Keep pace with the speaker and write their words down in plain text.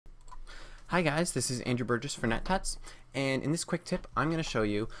Hi guys, this is Andrew Burgess for Tuts, and in this quick tip I'm going to show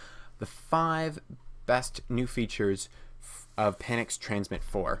you the 5 best new features of Panic's Transmit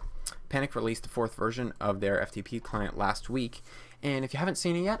 4. Panic released the 4th version of their FTP client last week, and if you haven't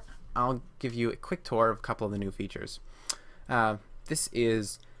seen it yet, I'll give you a quick tour of a couple of the new features. This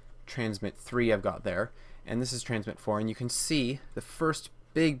is Transmit 3 I've got there, and this is Transmit 4, and you can see the first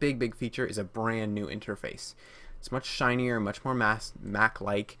big feature is a brand new interface. It's much shinier, much more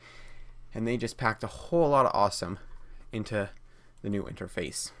Mac-like, and they just packed a whole lot of awesome into the new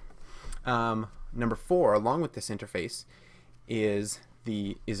interface. Number 4, along with this interface, is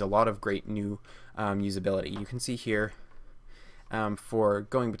a lot of great new usability. You can see here for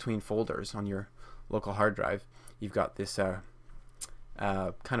going between folders on your local hard drive, you've got this kind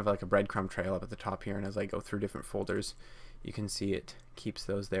of like a breadcrumb trail up at the top here, and as I go through different folders, you can see it keeps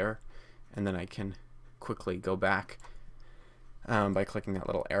those there, and then I can quickly go back by clicking that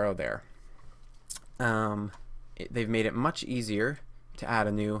little arrow there. They've made it much easier to add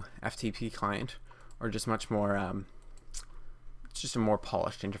a new FTP client, or just much more it's just a more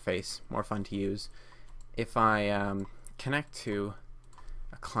polished interface, more fun to use. If I connect to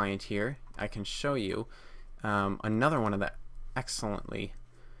a client here, I can show you another one of the excellently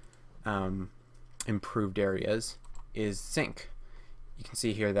improved areas is sync. You can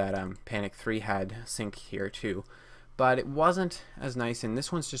see here that Panic 3 had sync here too, but it wasn't as nice, and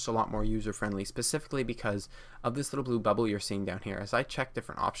this one's just a lot more user-friendly, specifically because of this little blue bubble you're seeing down here. As I check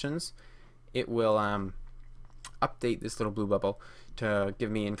different options, it will update this little blue bubble to give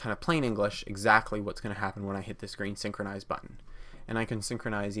me in kind of plain English exactly what's going to happen when I hit this green synchronize button. And I can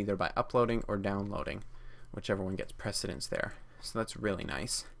synchronize either by uploading or downloading, whichever one gets precedence there. So that's really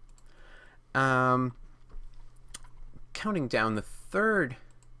nice. Counting down, the third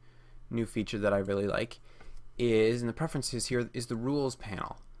new feature that I really like is, in the preferences here, is the rules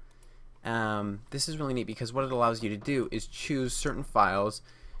panel. This is really neat because what it allows you to do is choose certain files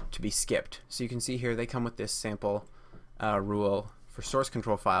to be skipped. So you can see here they come with this sample rule for source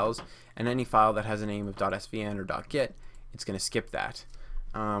control files, and any file that has a name of .svn or .git, it's going to skip that.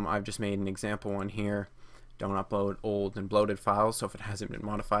 I've just made an example one here. Don't upload old and bloated files, so if it hasn't been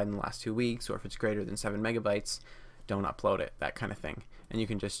modified in the last 2 weeks, or if it's greater than 7 megabytes, don't upload it, that kind of thing. And you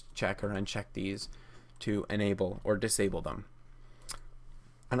can just check or uncheck these to enable or disable them.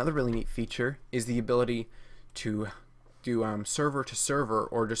 Another really neat feature is the ability to do server to server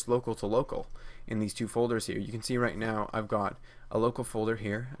or just local to local in these 2 folders here. You can see right now I've got a local folder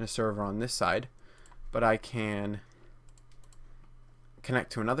here and a server on this side, but I can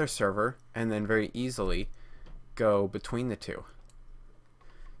connect to another server and then very easily go between the 2.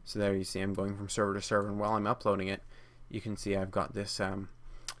 So there you see I'm going from server to server, and while I'm uploading it, you can see I've got this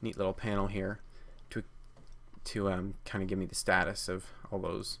neat little panel here to kind of give me the status of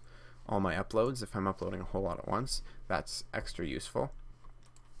all my uploads. If I'm uploading a whole lot at once, that's extra useful.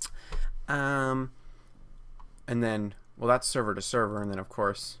 And then, well, that's server to server, and then of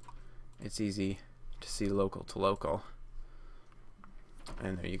course it's easy to see local to local.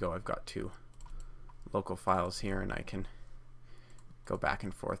 And there you go, I've got 2 local files here, and I can go back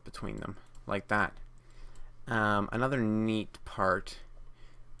and forth between them like that. Another neat part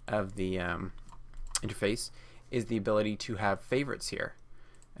of the interface is the ability to have favorites here,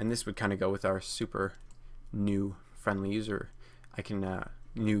 and this would kind of go with our super new friendly user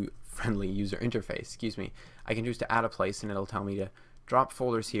interface. Excuse me. I can choose to add a place, and it'll tell me to drop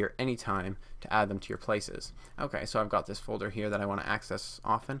folders here anytime to add them to your places. Okay, so I've got this folder here that I want to access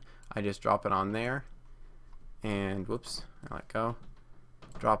often. I just drop it on there, and whoops, I let go.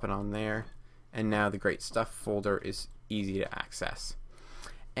 Drop it on there, and now the Great Stuff folder is easy to access.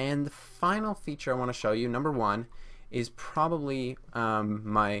 And the final feature I want to show you, number 1, is probably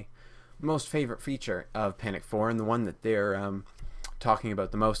my most favorite feature of Panic 4, and the one that they're talking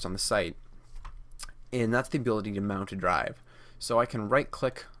about the most on the site, and that's the ability to mount a drive. So I can right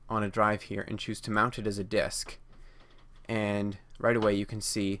click on a drive here and choose to mount it as a disk, and right away you can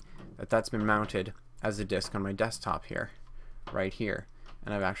see that that's been mounted as a disk on my desktop here, right here.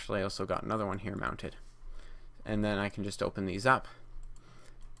 And I've actually also got another one here mounted. And then I can just open these up,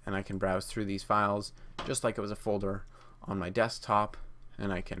 and I can browse through these files just like it was a folder on my desktop,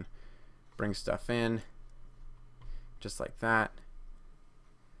 and I can bring stuff in just like that.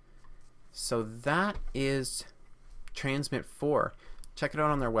 So that is Transmit 4. Check it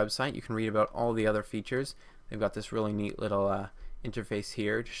out on their website. You can read about all the other features. They've got this really neat little interface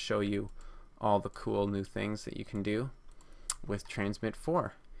here to show you all the cool new things that you can do with Transmit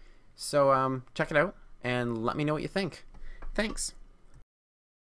 4. So check it out and let me know what you think. Thanks.